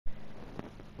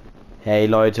Hey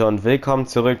Leute und willkommen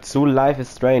zurück zu Life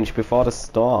is Strange Before the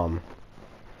Storm.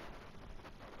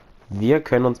 Wir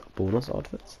können uns...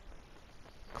 Bonus-Outfits?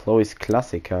 Chloes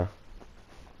Klassiker.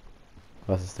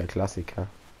 Was ist der Klassiker?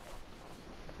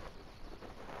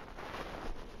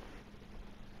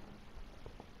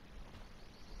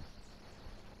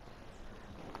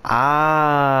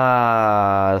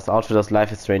 Ah, das Outfit aus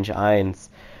Life is Strange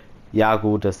 1. Ja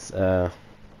gut, das würde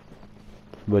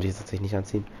ich jetzt tatsächlich nicht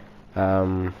anziehen.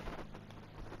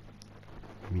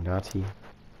 Illuminati.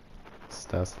 Was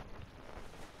ist das?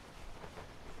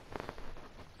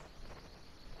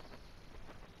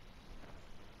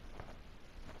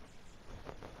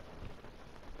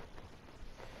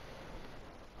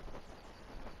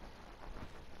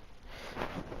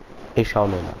 Ich schaue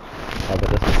nur nach.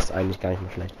 Aber das ist eigentlich gar nicht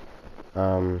mehr schlecht.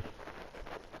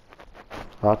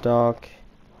 Hotdog.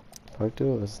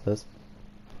 Punkte, was ist das?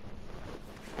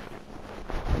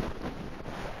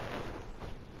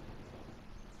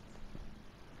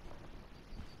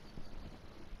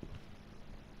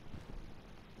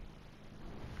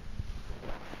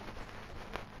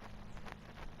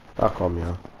 Ach komm,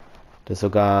 ja. Das ist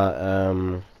sogar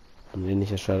ein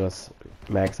ähnliches Shirt, das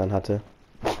Max dann hatte.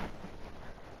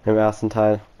 Im ersten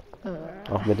Teil.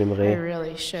 Auch mit dem Reh.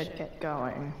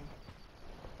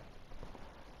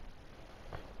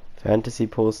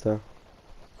 Fantasy-Poster.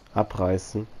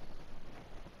 Abreißen.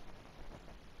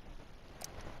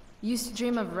 Used to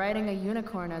dream of riding a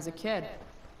unicorn as a kid,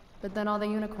 but then all the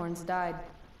unicorns died.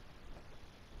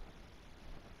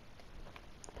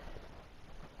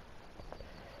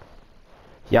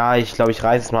 Ja, ich glaube, ich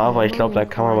reiße es mal auf, weil ich glaube, da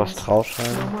kann man was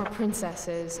draufschreiben. No more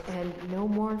princesses and no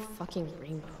more fucking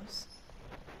rainbows.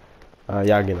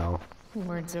 Ja, genau.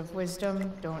 Words of wisdom,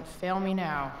 don't fail me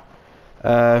now.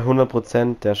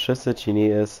 100% der Schüsse, Genie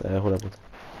ist 100%.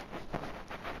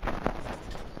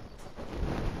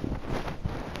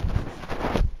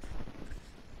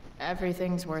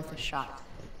 Everything's worth a shot.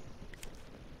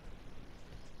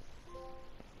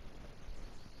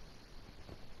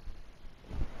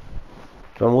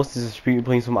 Man muss dieses Spiel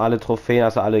übrigens um alle Trophäen,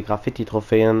 also alle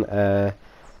Graffiti-Trophäen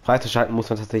freizuschalten, muss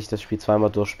man tatsächlich das Spiel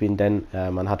zweimal durchspielen, denn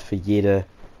man hat für jede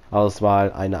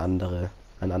Auswahl ein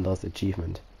anderes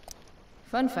Achievement.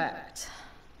 Fun fact.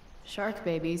 Shark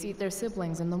babies eat their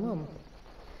siblings in the womb.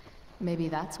 Maybe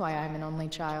that's why I'm an only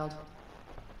child.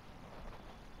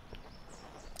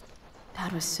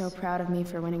 Dad was so proud of me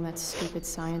for winning that stupid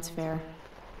science fair.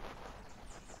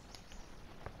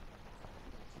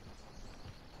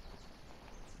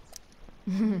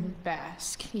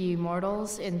 Bask, ye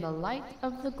mortals, in the light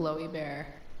of the glowy bear.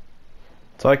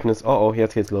 Zeugnis, oh,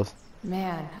 jetzt geht's los.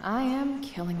 Man, I am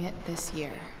killing it this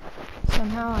year.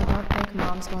 Somehow I don't think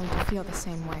Mom's going to feel the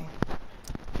same way.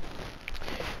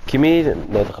 Chemie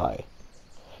eine 3.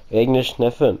 Englisch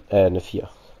eine 5, eine 4.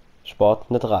 Sport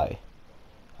eine 3.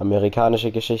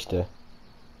 Amerikanische Geschichte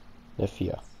eine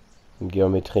 4. Und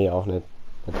Geometrie auch eine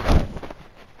 3.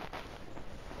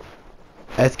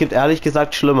 Es gibt ehrlich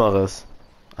gesagt Schlimmeres.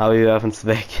 Aber wir werfen es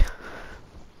weg.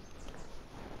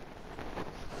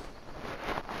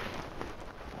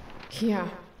 Yeah,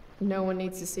 no one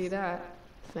needs to see that.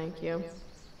 Thank you.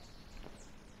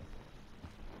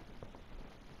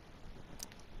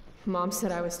 Mom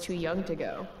said I was too young to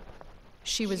go.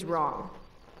 She was wrong.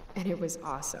 And it was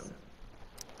awesome.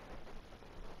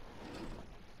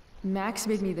 Max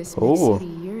made me this big CD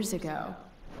years ago.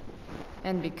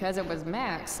 And because it was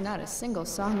Max, not a single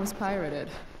song was pirated.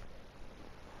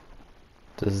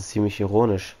 Das ist ziemlich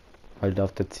ironisch, weil da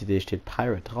auf der CD steht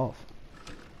Pirate drauf.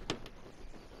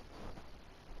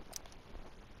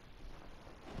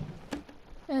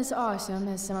 As awesome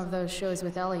as some of those shows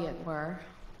with Elliot were,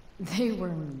 they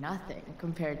were nothing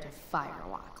compared to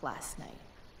Firewalk last night.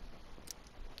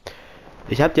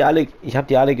 Ich hab die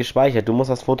alle gespeichert. Du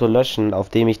musst das Foto löschen, auf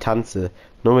dem ich tanze.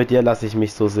 Nur mit dir lasse ich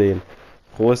mich so sehen.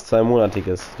 Frohes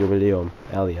 2-monatiges Jubiläum,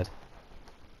 Elliot.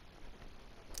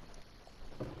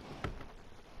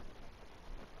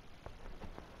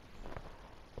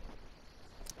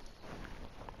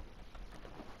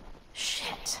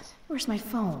 Shit, where's my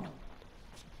phone?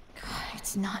 God,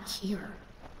 it's not here.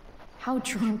 How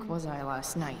drunk was I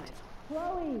last night?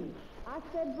 Chloe, I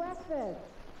said breakfast.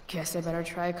 Guess I better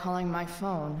try calling my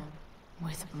phone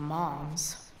with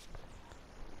Mom's.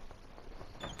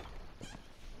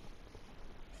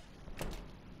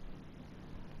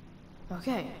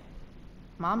 Okay.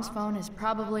 Mom's phone is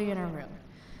probably in her room.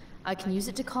 I can use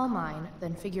it to call mine,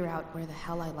 then figure out where the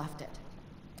hell I left it.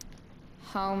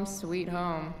 Home sweet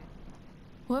home.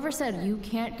 Whoever said you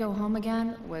can't go home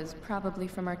again was probably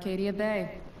from Arcadia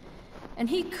Bay. And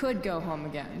he could go home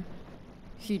again.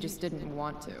 He just didn't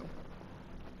want to.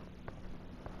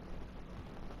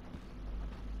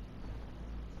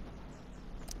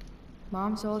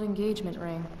 Mom's old engagement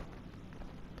ring.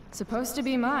 Supposed to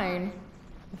be mine,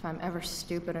 if I'm ever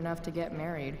stupid enough to get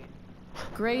married.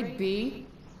 Grade B?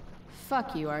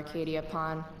 Fuck you, Arcadia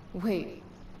Pawn. Wait,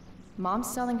 Mom's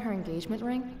selling her engagement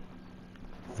ring?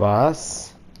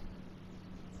 Was?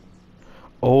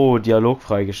 Oh, Dialog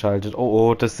freigeschaltet.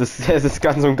 Oh, das ist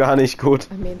ganz und gar nicht gut.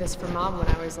 I made this for Mom when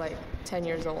I was like 10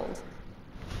 years old.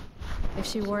 If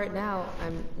she wore it now,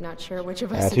 I'm not sure which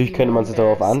of us Ja, would natürlich be könnte more man sie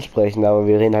darauf embarrassed. ansprechen, aber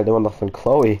wir reden halt immer noch von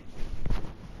Chloe.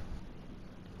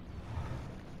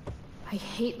 I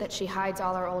hate that she hides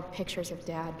all our old pictures of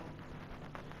Dad.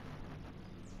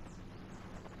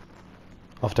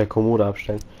 Auf der Kommode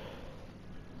abstellen.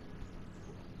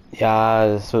 Ja,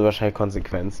 das wird wahrscheinlich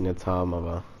Konsequenzen jetzt haben,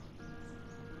 aber...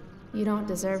 You don't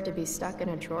deserve to be stuck in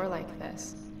a drawer like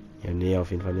this. Ja, nee,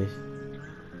 auf jeden Fall nicht.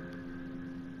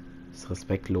 Ist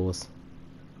respektlos.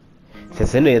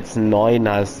 Selbst wenn du jetzt einen neuen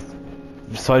hast,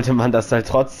 sollte man das halt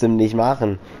trotzdem nicht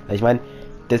machen. Ich meine,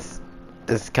 das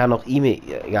kann auch ihm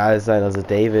egal sein, also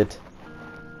David.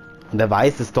 Und er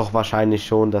weiß es doch wahrscheinlich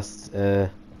schon, dass er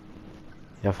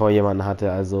vor jemanden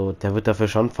hatte. Also der wird dafür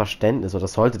schon Verständnis, oder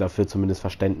sollte dafür zumindest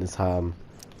Verständnis haben.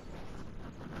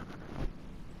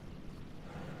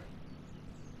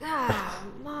 Ah,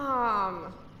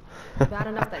 Mom! Bad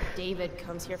enough that David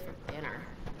comes here for dinner.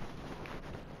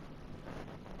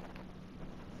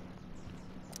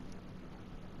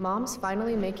 Mom's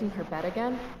finally making her bed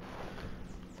again?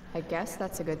 I guess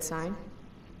that's a good sign.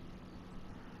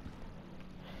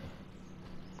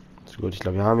 Ist gut, ich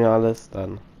glaube, wir haben ja alles.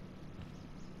 Dann.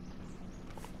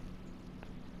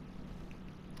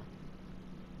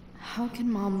 How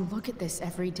can Mom look at this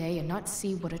every day and not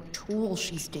see what a tool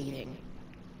she's dating?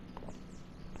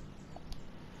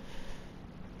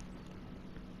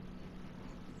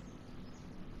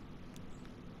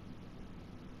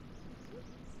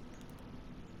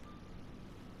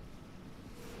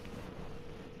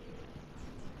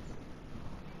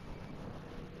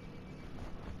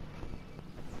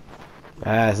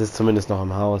 Es ist zumindest noch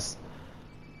im Haus.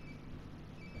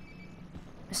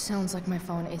 Sounds like my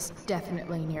phone is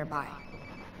definitely nearby.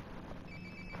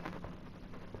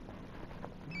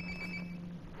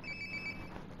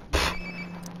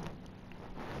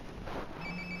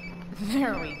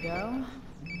 There we go.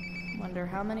 Wonder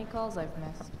how many calls I've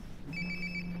missed.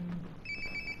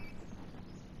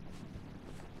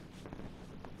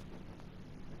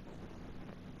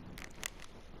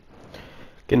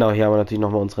 Genau, hier haben wir natürlich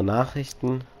nochmal unsere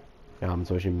Nachrichten. Wir haben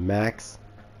zum Beispiel Max.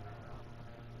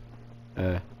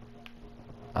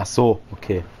 Ach so,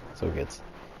 okay. So geht's.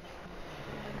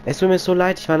 Es tut mir so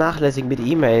leid, ich war nachlässig mit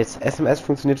E-Mails. SMS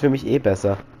funktioniert für mich eh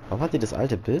besser. Warum hat die das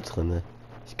alte Bild drin?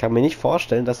 Ich kann mir nicht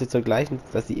vorstellen, dass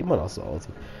sie immer noch so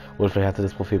aussieht. Oder vielleicht hatte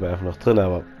das Profil einfach noch drin,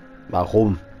 aber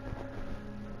warum?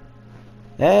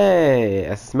 Hey,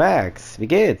 es ist Max. Wie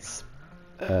geht's?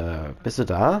 Bist du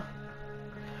da?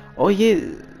 Oh je,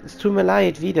 es tut mir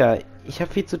leid, wieder. Ich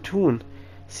habe viel zu tun.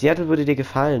 Seattle würde dir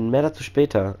gefallen. Mehr dazu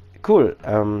später. Cool,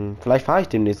 vielleicht fahre ich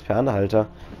demnächst per Anhalter.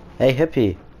 Hey,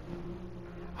 Happy.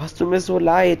 Oh, es tut mir so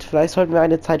leid. Vielleicht sollten wir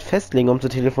eine Zeit festlegen, um zu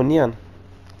telefonieren.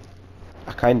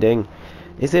 Ach, kein Ding.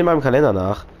 Ich sehe in meinem Kalender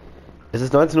nach. Es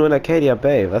ist 19 Uhr in Arcadia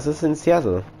Bay. Was ist in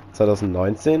Seattle?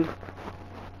 2019?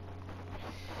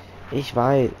 Ich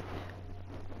weiß.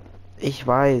 Ich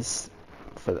weiß.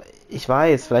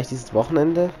 Vielleicht dieses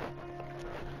Wochenende?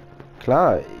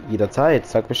 Klar, jederzeit.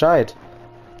 Sag Bescheid.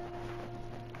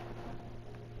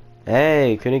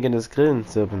 Hey, Königin des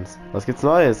Grillenzirpens. Was gibt's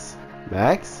Neues?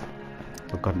 Max?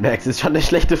 Oh Gott, Max ist schon eine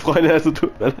schlechte Freundin, also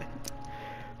tut mir leid.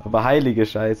 Aber heilige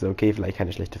Scheiße. Okay, vielleicht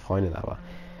keine schlechte Freundin, aber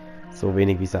so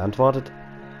wenig, wie sie antwortet.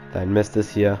 Dein Mist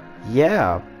ist hier.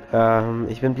 Yeah,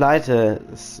 ich bin pleite.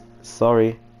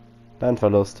 Sorry. Dein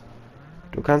Verlust.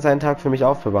 Du kannst einen Tag für mich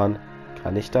aufbewahren.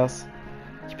 Kann ich das?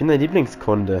 Ich bin dein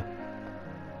Lieblingskunde.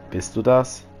 Bist du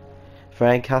das?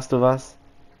 Frank, hast du was?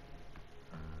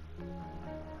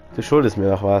 Du schuldest mir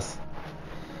noch was.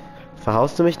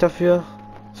 Verhaust du mich dafür?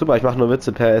 Super, ich mache nur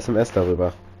Witze per SMS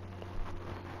darüber.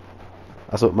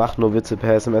 Achso, mach nur Witze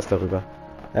per SMS darüber.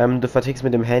 Du vertickst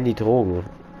mit dem Handy Drogen.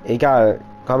 Egal,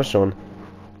 komm schon.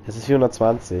 Es ist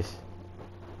 420.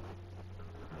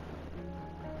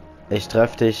 Ich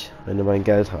treff dich, wenn du mein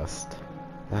Geld hast.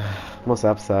 Muss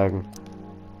absagen.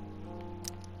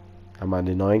 Haben wir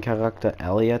den neuen Charakter,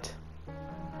 Elliot.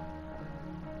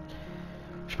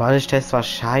 Spanisch-Test war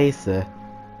scheiße.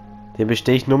 Den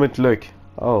bestehe ich nur mit Glück.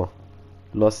 Oh.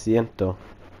 Lo siento.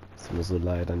 Es tut mir so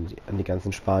leid an die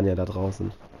ganzen Spanier da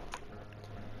draußen.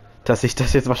 Dass ich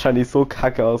das jetzt wahrscheinlich so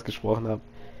kacke ausgesprochen habe.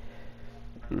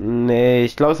 Nee,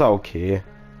 ich glaube es war okay.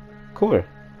 Cool.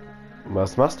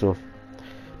 Was machst du?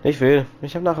 Ich will.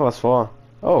 Ich habe nachher was vor.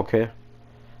 Oh, okay.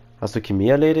 Hast du Chemie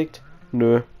erledigt?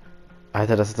 Nö.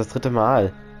 Alter, das ist das 3.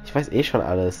 Mal. Ich weiß eh schon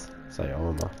alles. Sag ich auch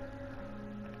immer.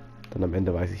 Dann am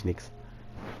Ende weiß ich nichts.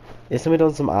 Ist du mit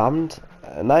uns zum Abend?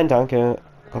 Nein, danke.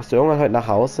 Kommst du irgendwann heute nach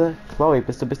Hause? Chloe,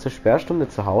 bist du bis zur Sperrstunde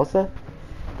zu Hause?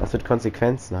 Das wird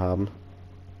Konsequenzen haben.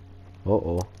 Oh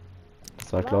oh.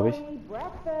 Das war, glaube ich. Chloe,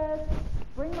 breakfast.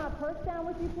 Bring my purse down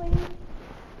with you, please.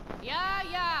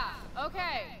 Yeah,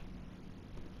 okay.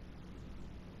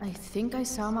 I think I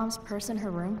saw Mom's purse in her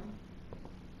room.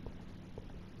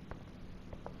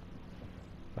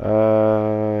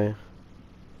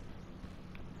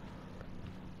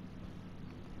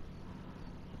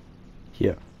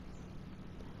 Hier.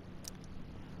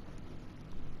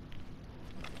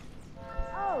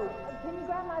 Oh, can you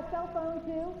grab my cell phone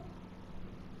too?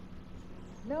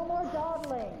 No more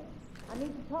dawdling. I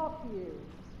need to talk to you.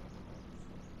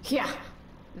 Yeah,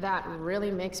 that really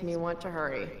makes me want to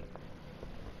hurry.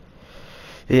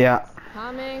 Ja.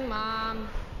 Coming, Mom.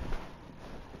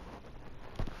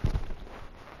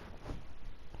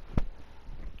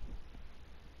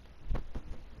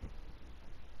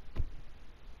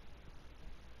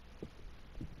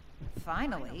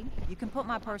 Finally, you can put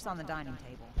my purse on the dining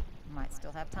table. You might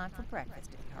still have time for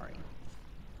breakfast if you hurry.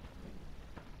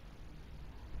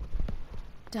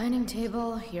 Dining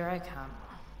table, here I come.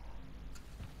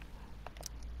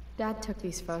 Dad took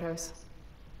these photos.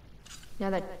 Now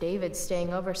that David's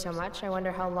staying over so much, I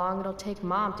wonder how long it'll take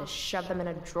Mom to shove them in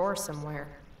a drawer somewhere.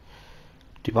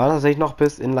 Die waren tatsächlich noch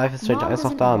bis in Life is Strange 1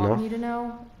 noch da, want ne? me to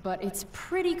know, but it's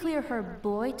pretty clear her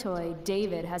boy toy,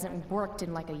 David, hasn't worked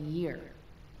in like a year.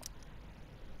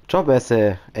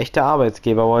 Jobesse. Echte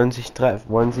Arbeitsgeber wollen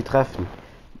sie treffen.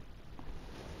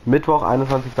 Mittwoch,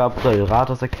 21. April. Rat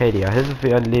aus Arcadia. Hilfe für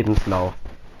ihren Lebenslauf.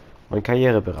 Und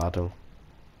Karriereberatung.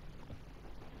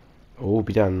 Oh,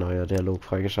 wieder ein neuer Dialog Any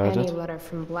freigeschaltet. letter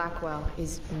from Blackwell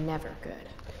is never good.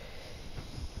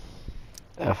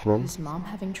 Öffnen. Is Mom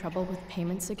having trouble with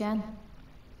payments again?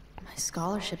 My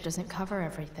scholarship doesn't cover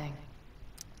everything.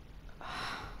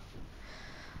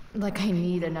 Like I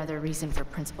need another reason for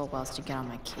Principal Wells to get on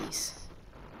my case.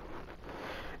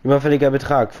 Überfälliger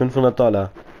Betrag, $500.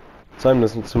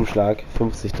 Zeugniszuschlag,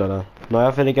 $50.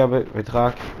 Neuer fälliger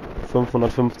Betrag,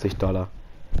 $550.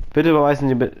 Bitte überweisen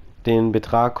Sie den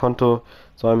Betrag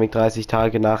kontosäumig 30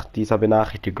 Tage nach dieser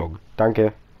Benachrichtigung.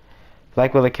 Danke.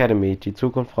 Blackwell Academy. Die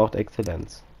Zukunft braucht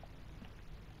Exzellenz.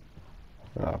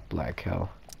 Ah, Black Hell.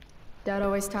 Dad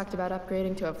always talked about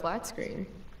upgrading to a flat screen.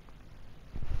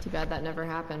 Too bad that never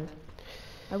happened.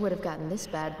 I would have gotten this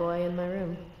bad boy in my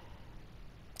room.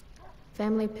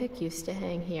 Family pic used to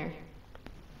hang here.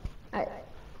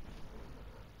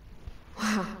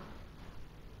 Wow.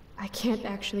 I can't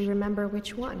actually remember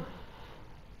which one.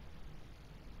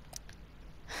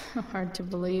 Hard to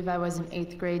believe I was an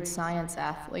 8th grade science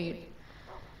athlete.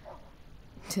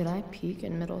 Did I peak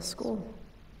in middle school?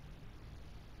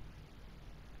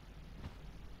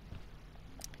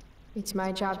 It's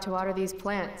my job to water these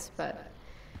plants, but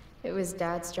it was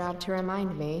Dad's job to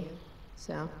remind me,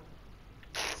 so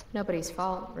nobody's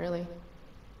fault, really.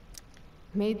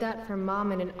 Made that for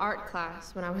Mom in an art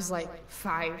class when I was like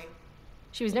 5.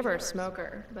 She was never a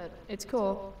smoker, but it's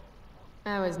cool.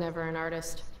 I was never an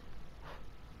artist.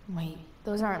 Wait,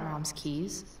 those aren't Mom's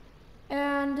keys.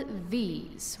 And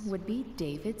these would be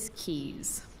David's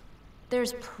keys.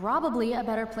 There's probably a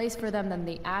better place for them than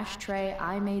the ashtray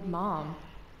I made Mom.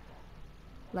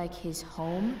 Like his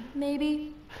home,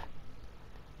 maybe?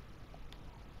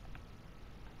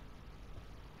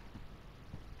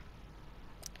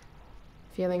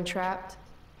 Feeling trapped?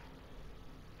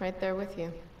 Right there with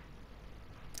you.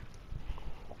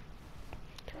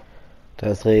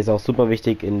 Das Dreh ist auch super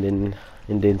wichtig in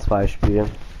den 2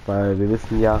 Spielen, weil wir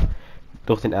wissen ja,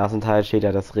 durch den ersten Teil steht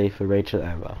ja das Reh für Rachel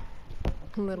Amber.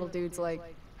 Little dude's like,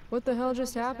 what the hell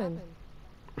just happened?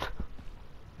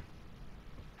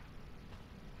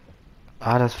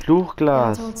 Ah, das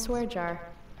Fluchglas. Dad's old swear jar.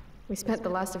 We spent the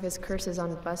last of his curses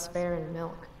on bus fare and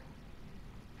milk.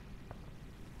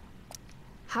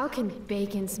 How can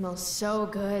bacon smell so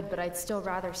good, but I'd still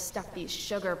rather stuff these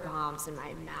sugar bombs in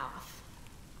my mouth?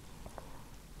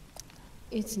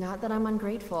 It's not that I'm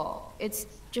ungrateful. It's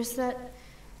just that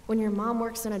when your mom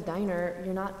works in a diner,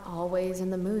 you're not always in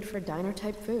the mood for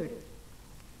diner-type food.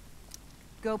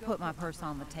 Go put my purse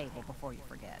on the table before you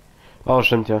forget. Oh,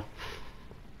 stimmt ja.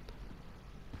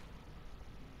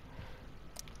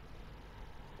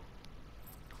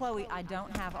 Chloe, I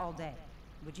don't have all day.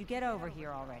 Would you get over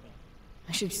here already?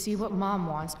 I should see what Mom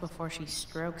wants before she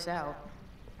strokes out.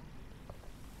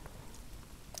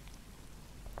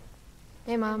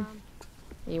 Hey, Mom.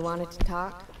 You wanted to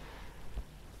talk?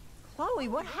 Chloe,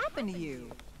 what happened to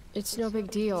you? It's no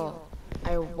big deal.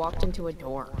 I walked into a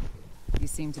door. You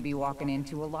seem to be walking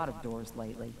into a lot of doors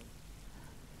lately.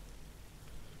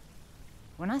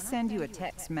 When I send you a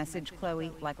text message,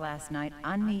 Chloe, like last night,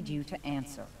 I need you to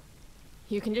answer.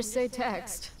 You can just say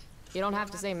text. You don't have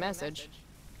to say message.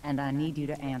 And I need you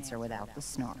to answer without the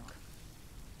snark.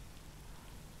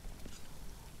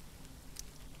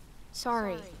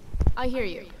 Sorry. I hear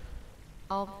you.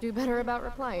 I'll do better about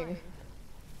replying.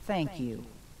 Thank you.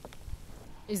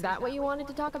 Is that what you wanted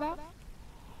to talk about?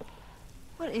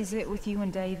 What is it with you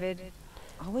and David?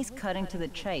 Always cutting to the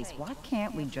chase. Why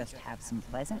can't we just have some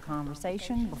pleasant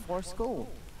conversation before school?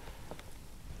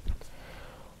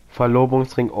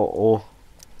 Verlobungsring, oh oh.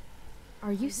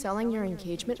 Are you selling your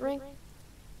engagement ring?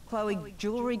 Chloe,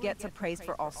 jewelry gets appraised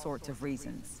for all sorts of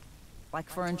reasons. Like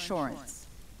for insurance.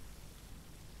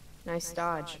 Nice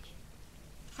dodge.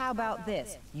 How about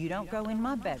this? You don't go in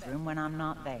my bedroom when I'm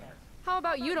not there. How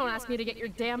about you don't ask me to get your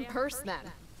damn purse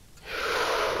then?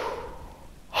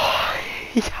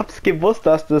 Ich hab's gewusst,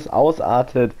 dass das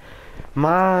ausartet.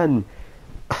 Mann.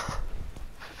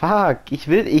 Fuck, ich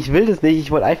will das nicht.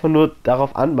 Ich wollte einfach nur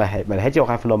darauf anbehalten. Man hätte ja auch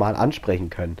einfach normal ansprechen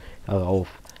können. Darauf.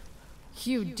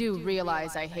 You do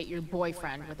realize I hate your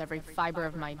boyfriend with every fiber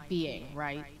of my being,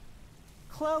 right?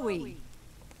 Chloe!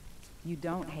 You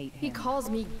don't hate him. He calls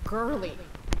me girly.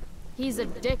 He's a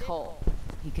dickhole.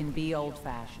 He can be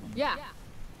old-fashioned. Yeah,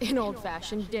 an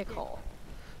old-fashioned dickhole.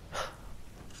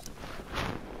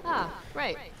 Ah,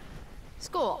 right.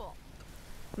 School.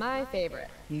 My favorite.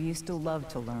 You used to love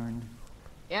to learn.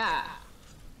 Yeah.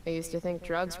 I used to think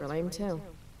drugs were lame too.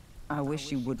 I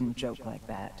wish you wouldn't joke like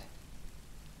that.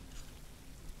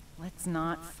 Let's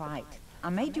not fight. I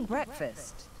made you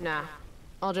breakfast. Nah.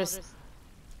 I'll just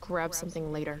grab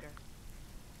something later.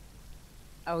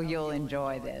 Oh, you'll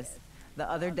enjoy this. The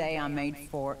other day I made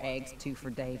 4 eggs, 2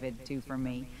 for David, 2 for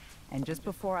me. And just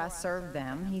before I served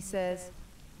them, he says,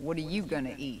 "What are you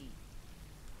gonna eat?"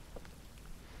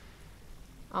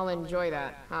 I'll enjoy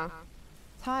that, huh?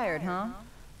 Tired, huh?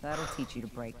 That'll teach you to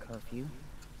break curfew.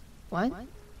 What?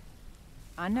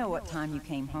 I know what time you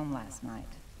came home last night.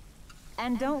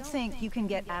 And don't think you can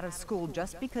get out of school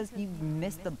just because you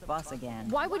missed the bus again.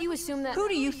 Why would you assume that— Who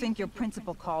do you think your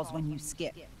principal calls when you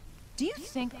skip? Do you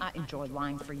think I enjoy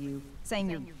lying for you? Saying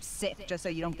you're sick just so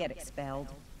you don't get expelled?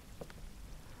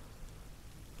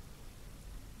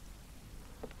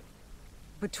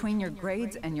 Between your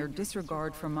grades and your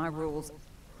disregard for my rules,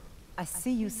 I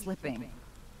see you slipping.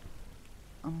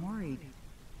 I'm worried.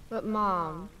 But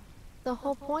Mom, the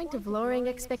whole point of lowering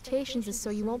expectations is so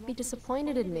you won't be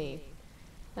disappointed in me.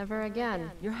 Ever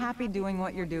again. You're happy doing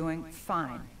what you're doing?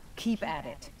 Fine. Keep at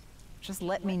it. Just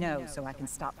let me know so I can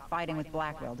stop fighting with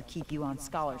Blackwell to keep you on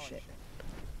scholarship.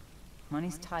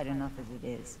 Money's tight enough as it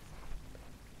is.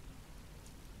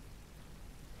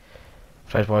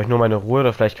 Vielleicht brauche ich nur meine Ruhe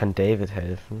oder vielleicht kann David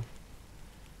helfen.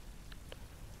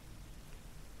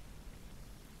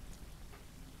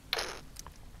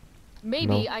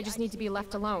 Maybe I just need to be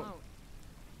left alone.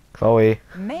 Chloe,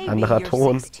 Maybe anderer you're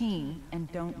Ton. 16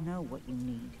 and don't know what you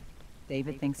need.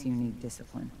 David thinks you need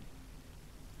discipline.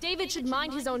 David should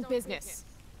mind his own business.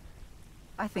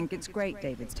 I think it's great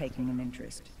David's taking an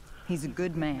interest. He's a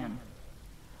good man.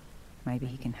 Maybe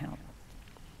he can help.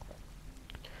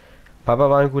 Papa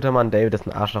war ein guter Mann, David ist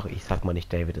ein Arschloch. Ich sag mal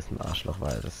nicht, David ist ein Arschloch,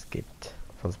 weil das geht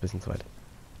sonst ein bisschen zu weit.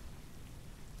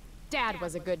 Dad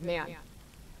was a good man.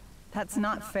 That's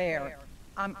not fair.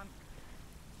 I'm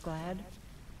glad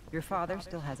your father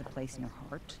still has a place in your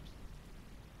heart.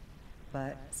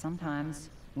 But sometimes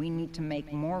we need to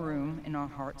make more room in our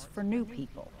hearts for new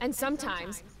people. And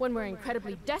sometimes, when we're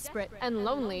incredibly desperate and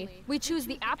lonely, we choose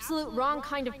the absolute wrong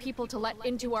kind of people to let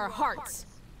into our hearts.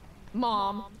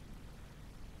 Mom.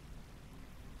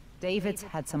 David's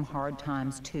had some hard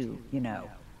times too, you know.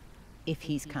 If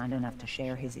he's kind enough to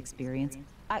share his experience,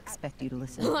 I expect you to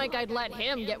listen. Like I'd let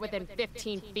him get within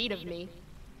 15 feet of me.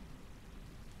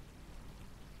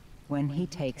 When he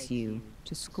takes you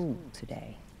to school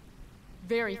today,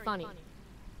 Very funny.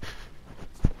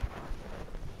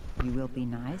 you will be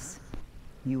nice,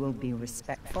 you will be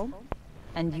respectful,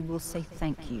 and you will say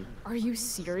thank you. Are you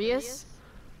serious?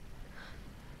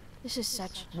 This is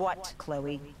such... What,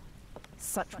 Chloe?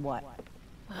 Such what?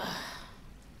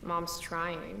 Mom's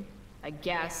trying, I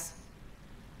guess.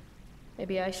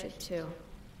 Maybe I should too.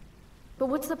 But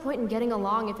what's the point in getting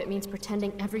along if it means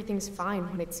pretending everything's fine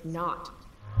when it's not?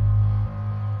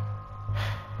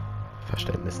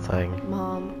 Verständnis zeigen.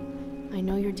 Mom, I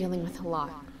know you're dealing with a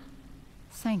lot.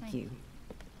 Thank you.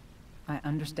 I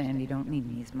understand you don't need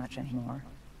me as much anymore.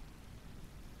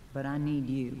 But I need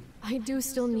you. I do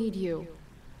still need you.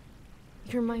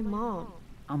 You're my mom.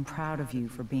 I'm proud of you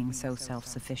for being so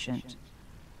self-sufficient.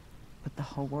 But the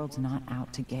whole world's not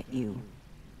out to get you.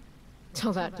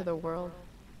 Tell that to the world.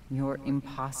 You're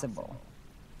impossible.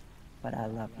 But I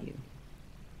love you.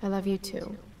 I love you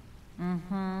too.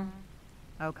 Mm-hmm.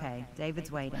 Okay,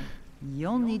 David's waiting.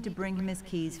 You'll need to bring him his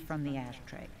keys from the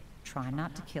ashtray. Try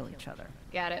not to kill each other.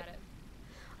 Got it.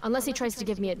 Unless he tries to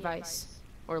give me advice.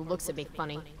 Or looks at me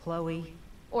funny. Chloe.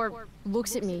 Or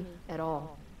looks at me at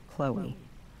all. Chloe.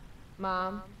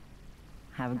 Mom.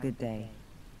 Have a good day.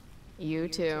 You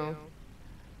too.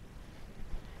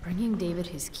 Bringing David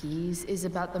his keys is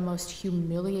about the most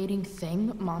humiliating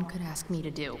thing Mom could ask me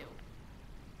to do.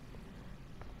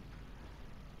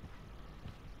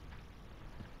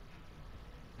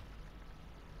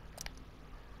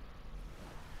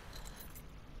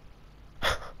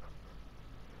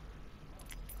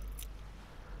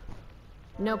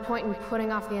 No point in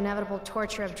putting off the inevitable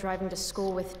torture of driving to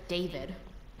school with David.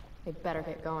 I better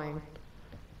get going.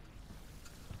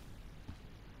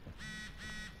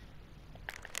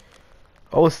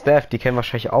 Oh, Steph, die kennen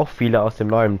wahrscheinlich auch viele aus dem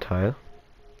neuen Teil.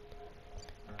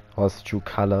 Aus True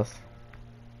Colors.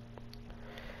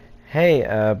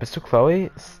 Hey, bist du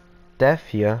Chloe? Steph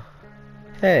hier.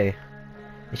 Hey.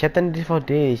 Ich hab deine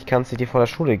DVD, ich kann sie dir vor der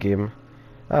Schule geben.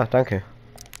 Ah, danke.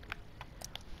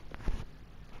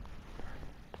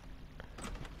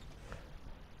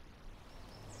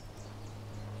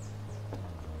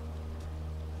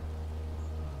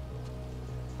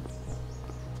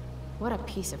 What a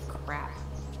piece of crap.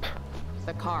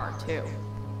 The car, too.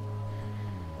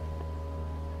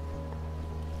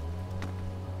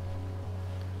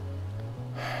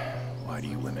 Why do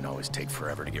you women always take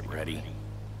forever to get ready?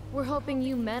 We're hoping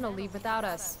you men will leave without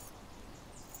us.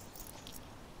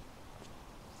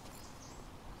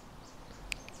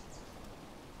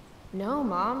 No,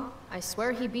 Mom. I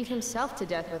swear he beat himself to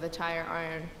death with a tire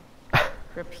iron.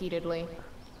 Repeatedly.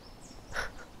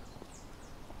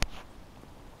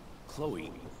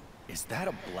 Chloe, is that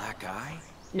a black eye?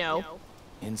 No.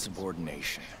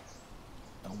 Insubordination.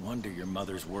 No wonder your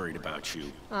mother's worried about you.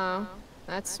 Oh,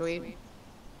 that's sweet.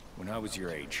 When I was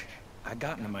your age, I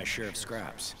got into my share of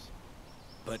scraps.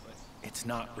 But it's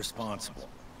not responsible.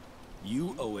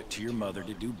 You owe it to your mother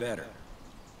to do better.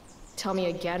 Tell me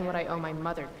again what I owe my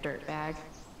mother, dirtbag.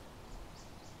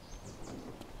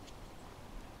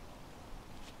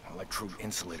 Electrode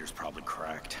insulator's probably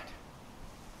cracked.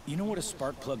 You know what a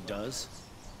spark plug does?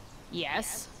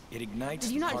 Yes? It ignites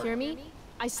Did you not part- hear me?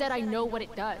 I said I know what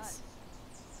it does.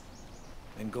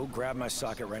 Then go grab my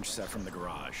socket wrench set from the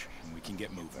garage, and we can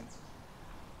get moving.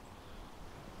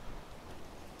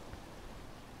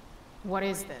 What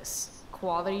is this?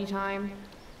 Quality time?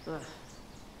 Ugh.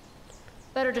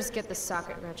 Better just get the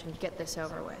socket wrench and get this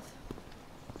over with.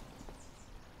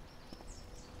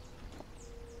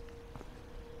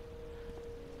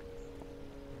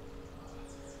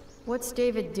 What's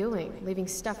David doing, leaving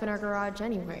stuff in our garage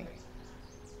anyway?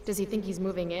 Does he think he's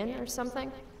moving in or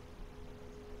something?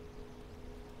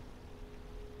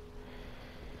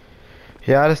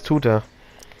 Ja, das tut er.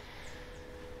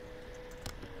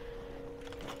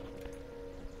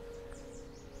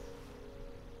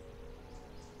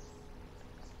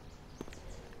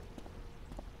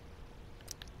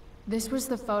 This was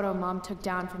the photo Mom took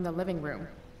down from the living room.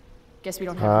 Guess we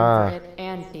don't have room for it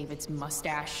and David's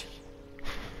mustache.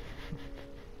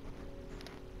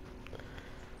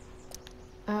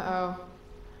 Uh-oh.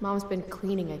 Mom's been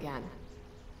cleaning again.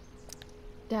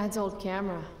 Dad's old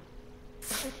camera.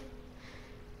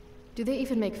 Do they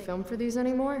even make film for these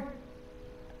anymore?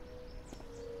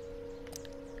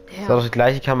 Das war doch die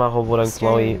gleiche Kamera, wo dann Chloe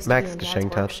Stereo used to be Max in Dad's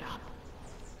geschenkt hat. workshop.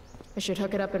 I should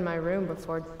hook it up in my room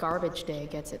before garbage day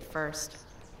gets it first.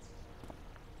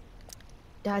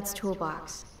 Dad's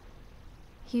toolbox.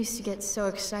 He used to get so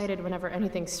excited whenever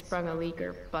anything sprung a leak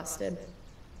or busted.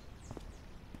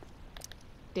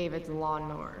 David's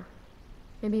lawnmower.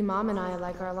 Maybe Mom and I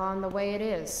like our lawn the way it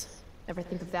is. Ever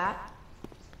think of that?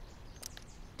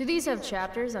 Do these have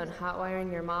chapters on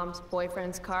hotwiring your mom's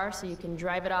boyfriend's car so you can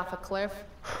drive it off a cliff?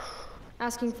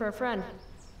 Asking for a friend.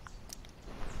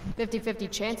 50-50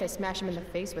 chance I smash him in the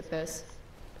face with this.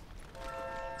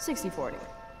 60-40.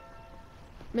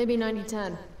 Maybe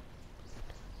 90-10.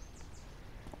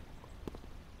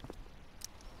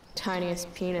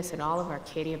 Tiniest penis in all of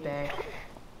Arcadia Bay.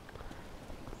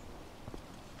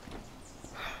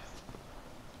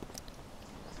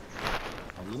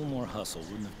 A little more hustle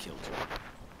wouldn't have killed you.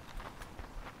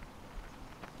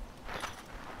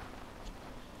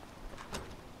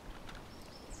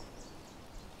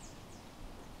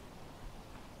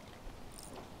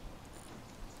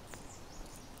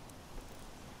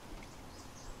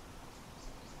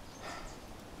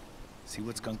 See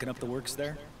what's gunking up the works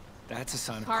there? That's a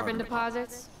sign of Carbon carbon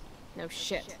deposits? No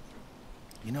shit.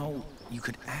 You know, you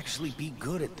could actually be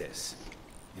good at this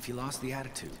if you lost the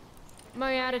attitude.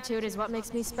 My attitude is what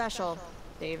makes me special,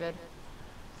 David.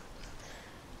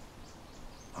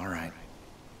 All right.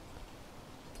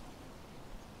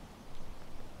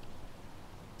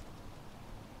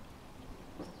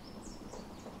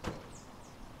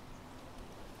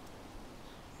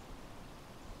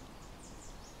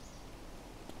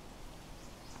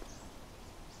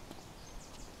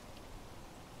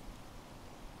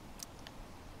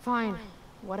 Fine.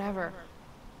 Whatever.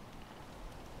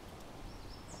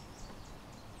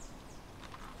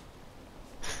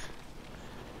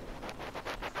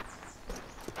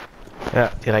 Ja,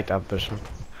 direkt abwischen.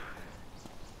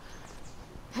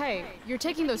 Hey, you're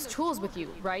taking those tools with you,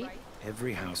 right?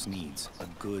 Every house needs a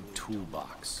good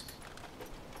toolbox.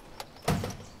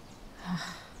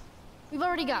 We've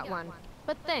already got one,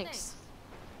 but thanks.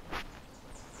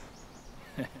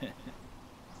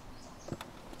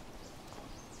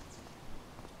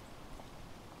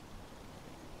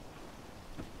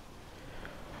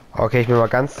 Okay, ich bin mal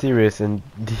ganz serious.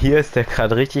 Hier ist der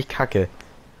gerade richtig kacke.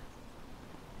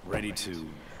 Ready to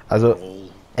Also, roll?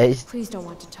 ey, ich... Please don't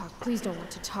want to talk. Please don't want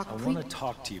to talk. I Please. want to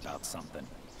talk to you about something.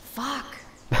 Fuck.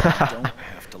 We don't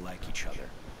have to like each other,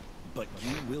 but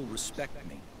you will respect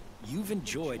me. You've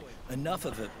enjoyed enough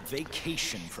of a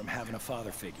vacation from having a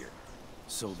father figure.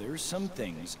 So there's some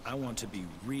things I want to be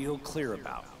real clear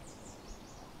about.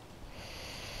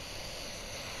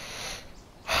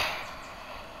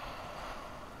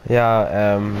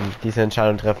 Ja, diese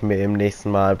Entscheidung treffen wir im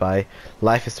nächsten Mal bei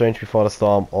Life is Strange Before the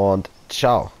Storm und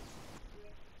ciao.